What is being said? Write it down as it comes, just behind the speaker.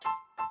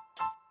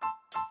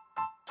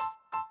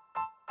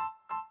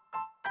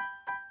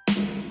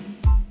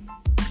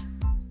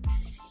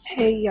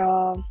Hey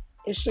y'all,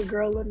 it's your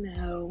girl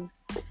Linnell.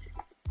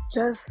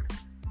 Just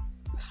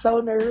so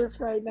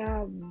nervous right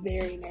now,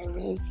 very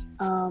nervous.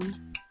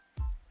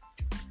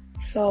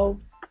 So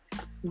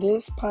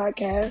this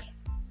podcast,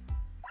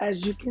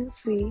 as you can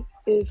see,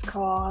 is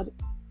called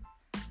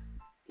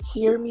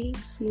Hear Me,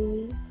 See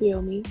Me,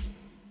 Feel Me.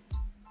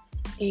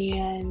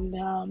 And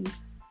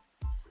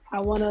I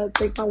want to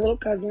thank my little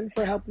cousin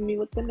for helping me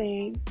with the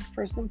name,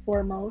 first and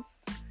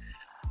foremost.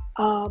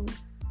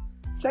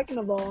 Second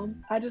of all,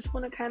 I just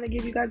want to kind of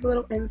give you guys a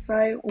little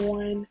insight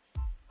on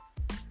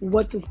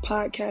what this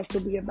podcast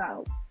will be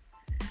about.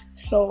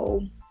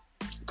 So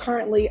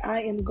currently I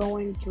am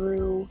going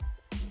through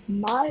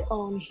my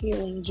own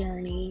healing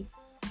journey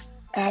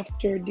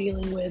after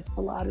dealing with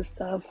a lot of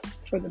stuff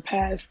for the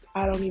past,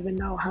 I don't even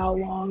know how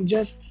long,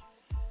 just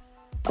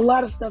a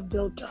lot of stuff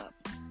built up.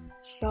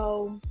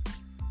 So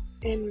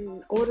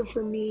in order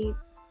for me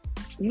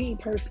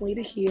personally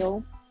to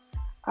heal,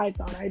 I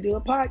thought I'd do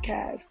a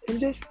podcast and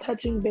just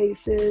touching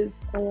bases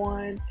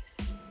on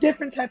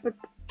different type of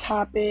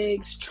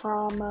topics,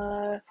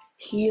 trauma,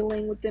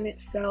 healing within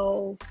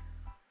itself,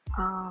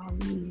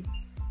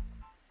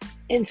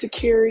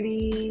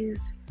 insecurities,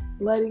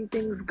 letting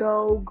things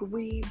go,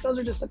 grief. Those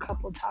are just a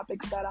couple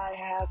topics that I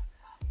have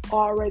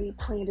already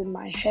planned in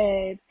my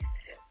head,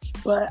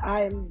 but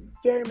I am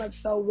very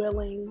much so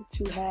willing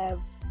to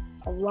have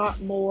a lot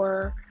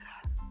more,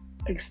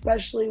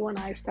 especially when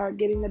I start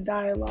getting the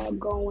dialogue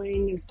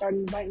going and start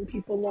inviting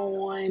people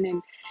on and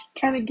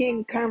kind of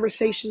getting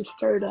conversations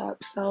stirred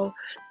up. So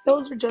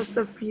those are just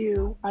a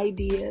few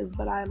ideas,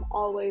 but I'm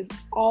always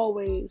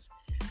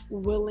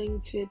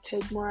willing to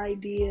take more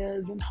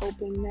ideas and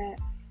hoping that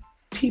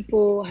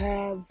people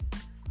have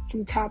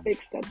some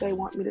topics that they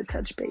want me to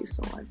touch base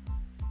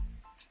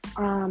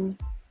on.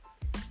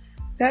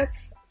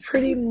 That's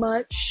pretty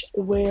much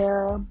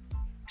where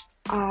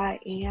I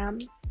am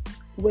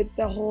with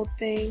the whole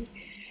thing.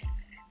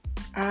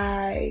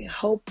 I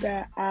hope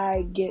that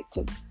I get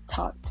to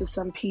talk to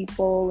some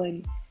people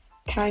and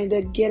kind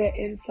of get an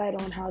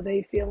insight on how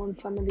they feel on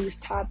some of these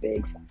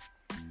topics.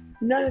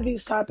 None of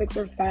these topics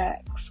are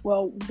facts.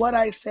 Well, what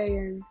I say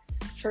in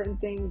certain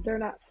things, they're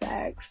not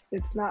facts.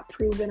 It's not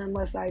proven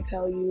unless I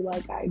tell you,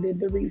 like, I did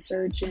the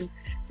research, and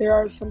there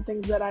are some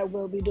things that I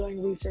will be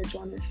doing research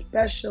on,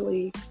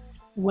 especially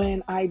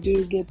when I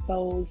do get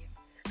those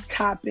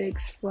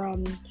topics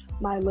from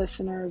my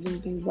listeners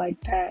and things like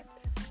that.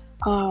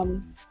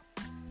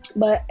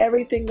 But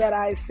everything that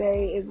I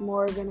say is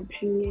more of an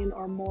opinion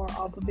or more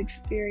off of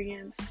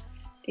experience,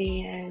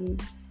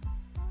 and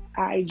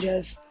I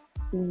just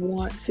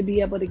want to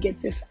be able to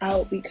get this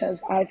out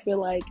because I feel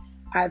like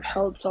I've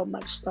held so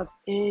much stuff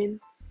in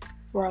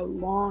for a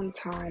long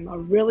time, a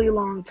really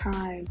long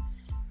time,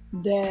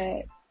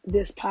 that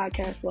this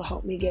podcast will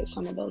help me get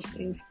some of those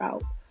things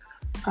out.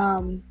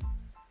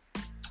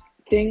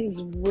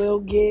 Things will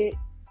get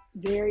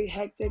very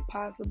hectic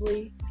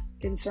possibly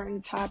in certain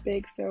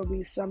topics. There will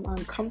be some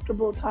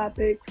uncomfortable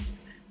topics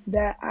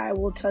that I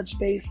will touch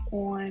base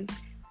on,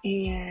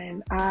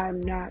 and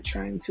I'm not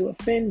trying to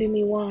offend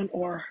anyone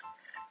or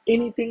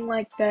anything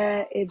like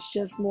that. It's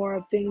just more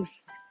of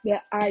things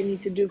that I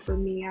need to do for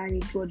me, I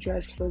need to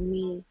address for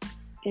me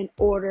in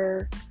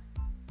order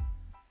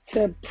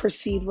to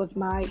proceed with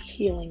my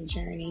healing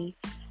journey.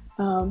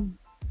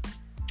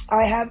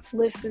 I have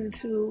listened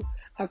to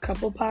a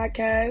couple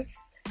podcasts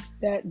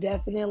that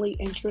definitely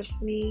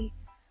interest me.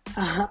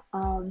 I've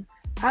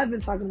been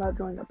talking about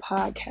doing a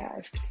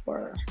podcast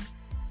for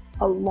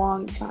a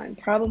long time,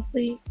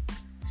 probably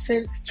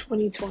since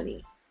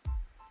 2020.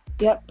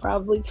 Yep,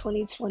 probably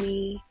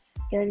 2020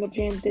 during the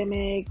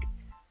pandemic.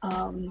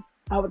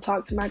 I would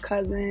talk to my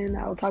cousin,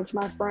 I would talk to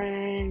my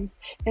friends,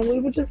 and we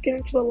would just get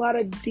into a lot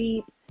of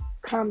deep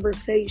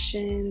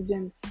conversations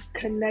and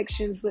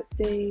connections with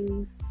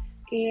things.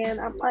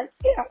 And I'm like,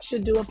 yeah, I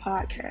should do a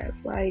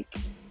podcast. Like,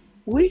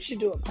 we should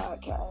do a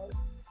podcast.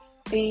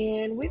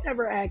 And we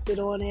never acted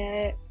on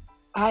it.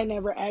 I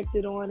never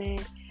acted on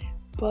it.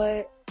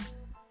 But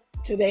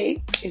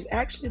today is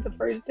actually the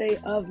first day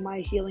of my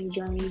healing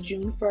journey,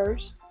 June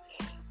 1st,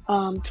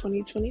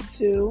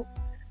 2022.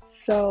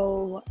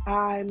 So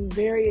I'm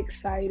very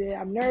excited.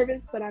 I'm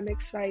nervous, but I'm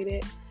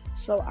excited.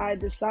 So I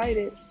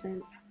decided,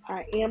 since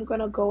I am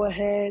going to go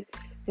ahead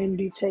and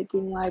be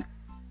taking like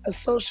a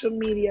social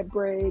media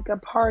break, a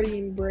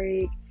partying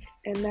break,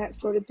 and that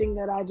sort of thing,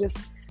 that I just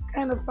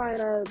kind of find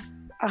a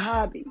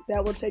hobby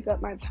that will take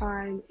up my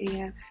time.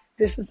 And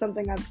this is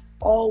something I've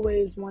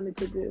always wanted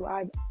to do.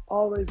 I've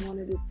always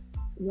wanted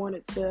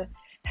to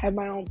have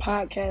my own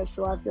podcast.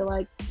 So I feel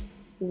like,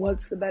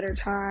 what's the better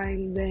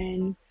time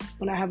than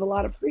when I have a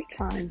lot of free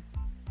time?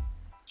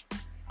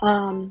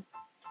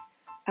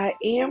 I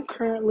am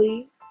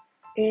currently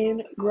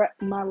in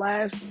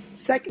my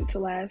second to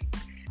last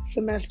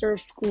semester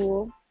of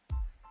school,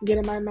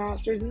 getting my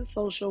master's in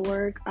social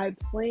work. I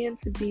plan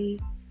to be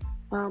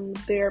a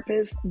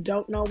therapist.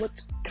 Don't know what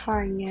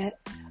kind yet,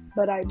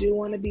 but I do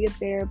want to be a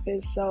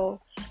therapist. So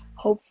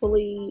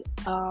hopefully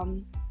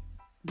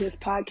this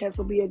podcast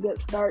will be a good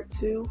start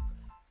to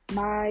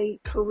my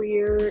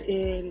career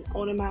in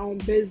owning my own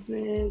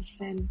business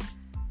and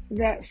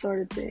that sort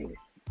of thing.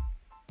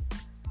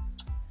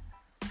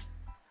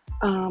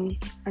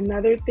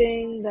 Another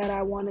thing that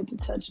I wanted to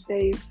touch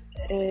base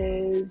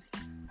is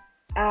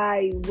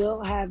I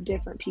will have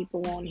different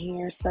people on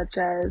here, such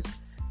as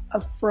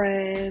a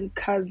friend,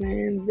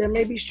 cousins. There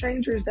may be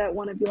strangers that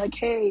want to be like,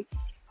 hey,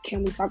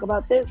 can we talk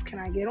about this? Can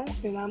I get on?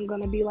 And I'm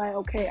going to be like,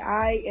 okay,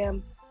 I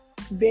am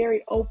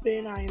very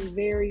open. I am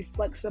very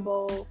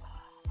flexible.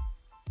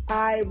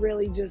 I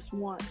really just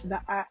want the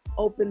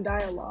open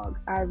dialogue.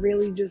 I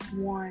really just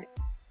want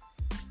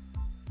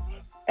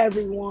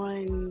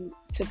everyone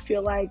to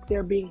feel like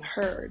they're being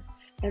heard.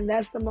 And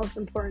that's the most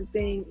important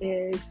thing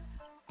is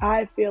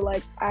I feel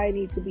like I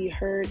need to be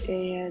heard,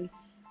 and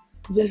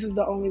this is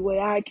the only way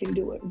I can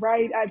do it.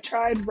 Right? I've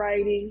tried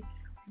writing.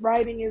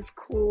 Writing is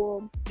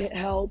cool. It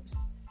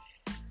helps.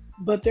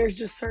 But there's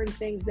just certain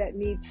things that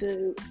need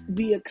to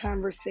be a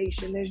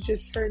conversation. There's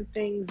just certain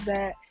things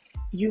that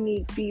you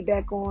need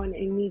feedback on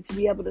and need to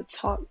be able to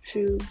talk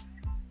to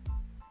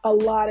a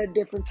lot of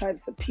different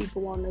types of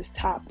people on this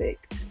topic.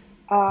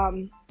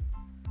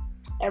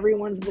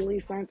 Everyone's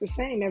beliefs aren't the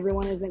same.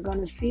 Everyone isn't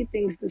going to see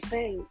things the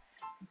same.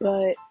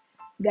 But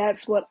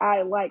that's what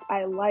I like.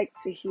 I like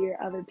to hear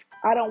other people.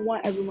 I don't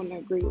want everyone to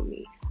agree with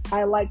me.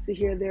 I like to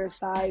hear their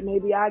side.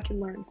 Maybe I can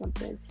learn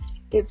something.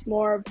 It's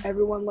more of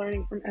everyone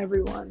learning from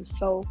everyone.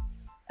 So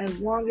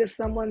as long as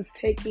someone's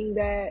taking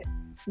that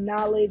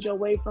knowledge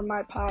away from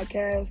my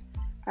podcast,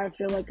 I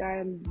feel like I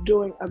am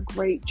doing a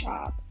great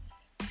job.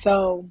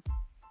 So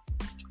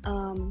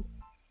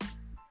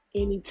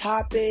any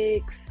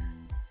topics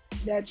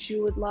that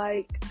you would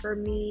like for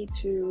me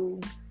to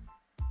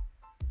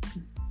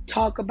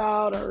talk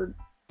about or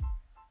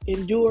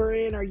endure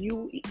in, or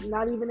you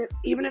not even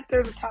if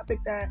there's a topic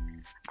that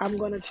I'm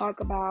going to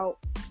talk about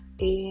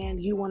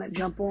and you want to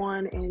jump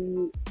on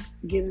and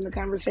get in the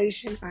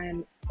conversation, I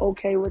am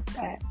okay with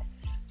that.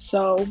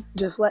 So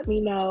just let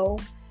me know.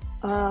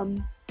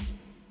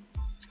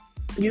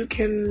 You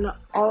can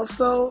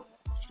also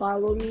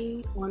follow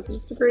me on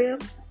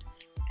Instagram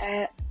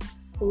at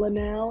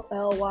Lynnell,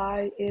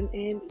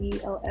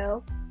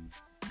 Lynnell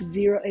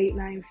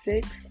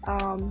 0896.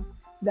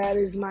 That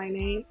is my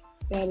name.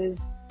 That is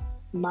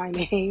my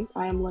name.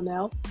 I am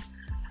Lynnell.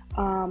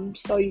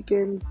 So you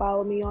can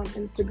follow me on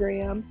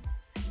Instagram.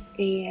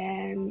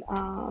 And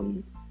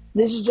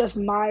this is just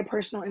my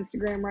personal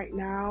Instagram right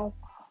now.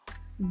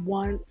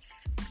 Once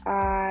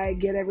I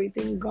get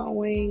everything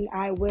going,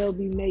 I will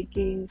be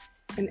making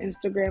an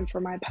Instagram for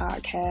my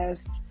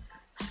podcast.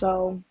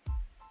 So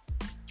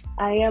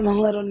I am a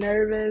little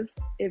nervous,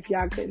 if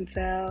y'all couldn't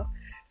tell,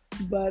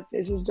 but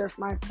this is just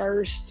my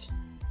first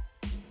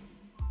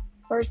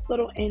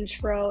little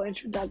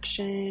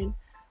introduction.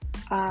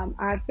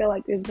 I feel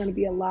like it's going to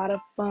be a lot of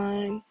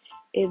fun.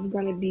 It's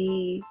going to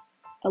be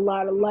a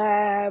lot of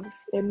laughs.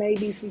 It may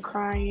be some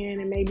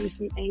crying. It may be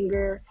some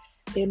anger.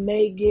 It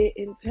may get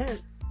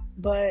intense.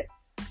 But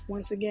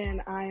once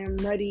again, I am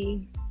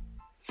ready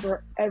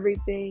for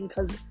everything,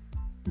 because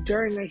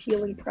during a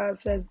healing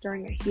process,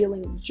 during a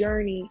healing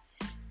journey,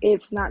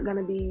 it's not going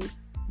to be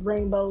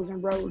rainbows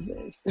and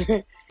roses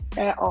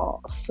at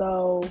all.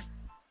 So,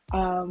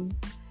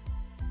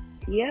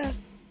 yeah,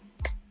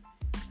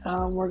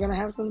 we're going to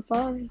have some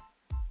fun.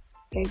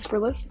 Thanks for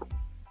listening.